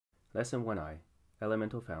Lesson 1I,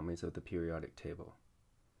 Elemental Families of the Periodic Table.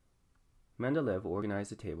 Mendeleev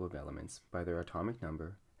organized the table of elements by their atomic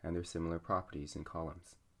number and their similar properties in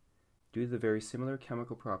columns. Due to the very similar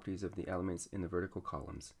chemical properties of the elements in the vertical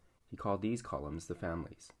columns, he called these columns the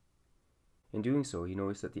families. In doing so, he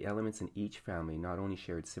noticed that the elements in each family not only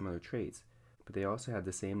shared similar traits, but they also had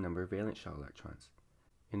the same number of valence shell electrons.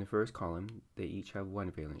 In the first column, they each have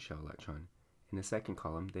 1 valence shell electron. In the second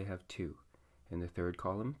column, they have 2. In the third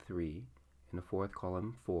column, 3. In the fourth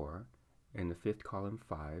column, 4. In the fifth column,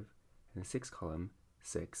 5. In the sixth column,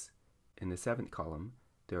 6. In the seventh column,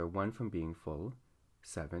 they are 1 from being full,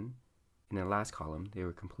 7. In the last column, they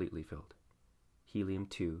were completely filled. Helium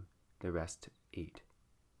 2, the rest 8.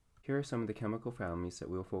 Here are some of the chemical families that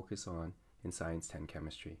we'll focus on in Science 10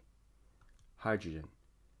 chemistry. Hydrogen.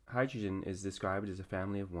 Hydrogen is described as a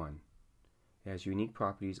family of 1. It has unique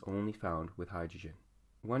properties only found with hydrogen.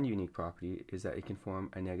 One unique property is that it can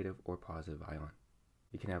form a negative or positive ion.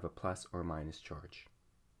 It can have a plus or minus charge.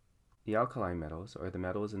 The alkaline metals are the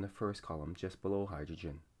metals in the first column just below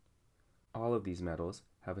hydrogen. All of these metals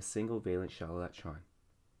have a single valence shell electron.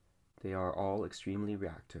 They are all extremely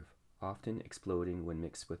reactive, often exploding when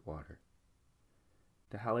mixed with water.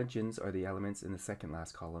 The halogens are the elements in the second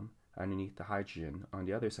last column, underneath the hydrogen on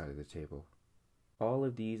the other side of the table. All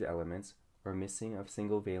of these elements are missing a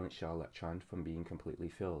single valence shell electron from being completely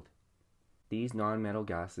filled. These non-metal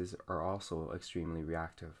gases are also extremely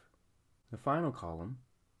reactive. The final column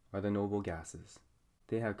are the noble gases.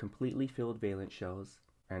 They have completely filled valence shells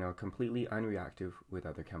and are completely unreactive with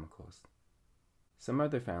other chemicals. Some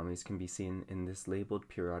other families can be seen in this labeled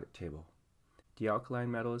periodic table. The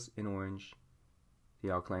alkaline metals in orange, the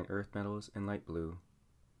alkaline earth metals in light blue,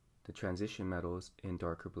 the transition metals in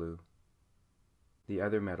darker blue, the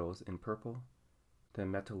other metals in purple, the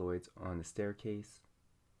metalloids on the staircase,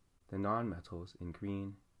 the non-metals in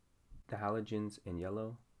green, the halogens in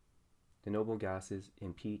yellow, the noble gases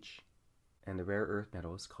in peach, and the rare earth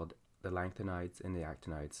metals called the lanthanides and the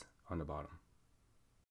actinides on the bottom.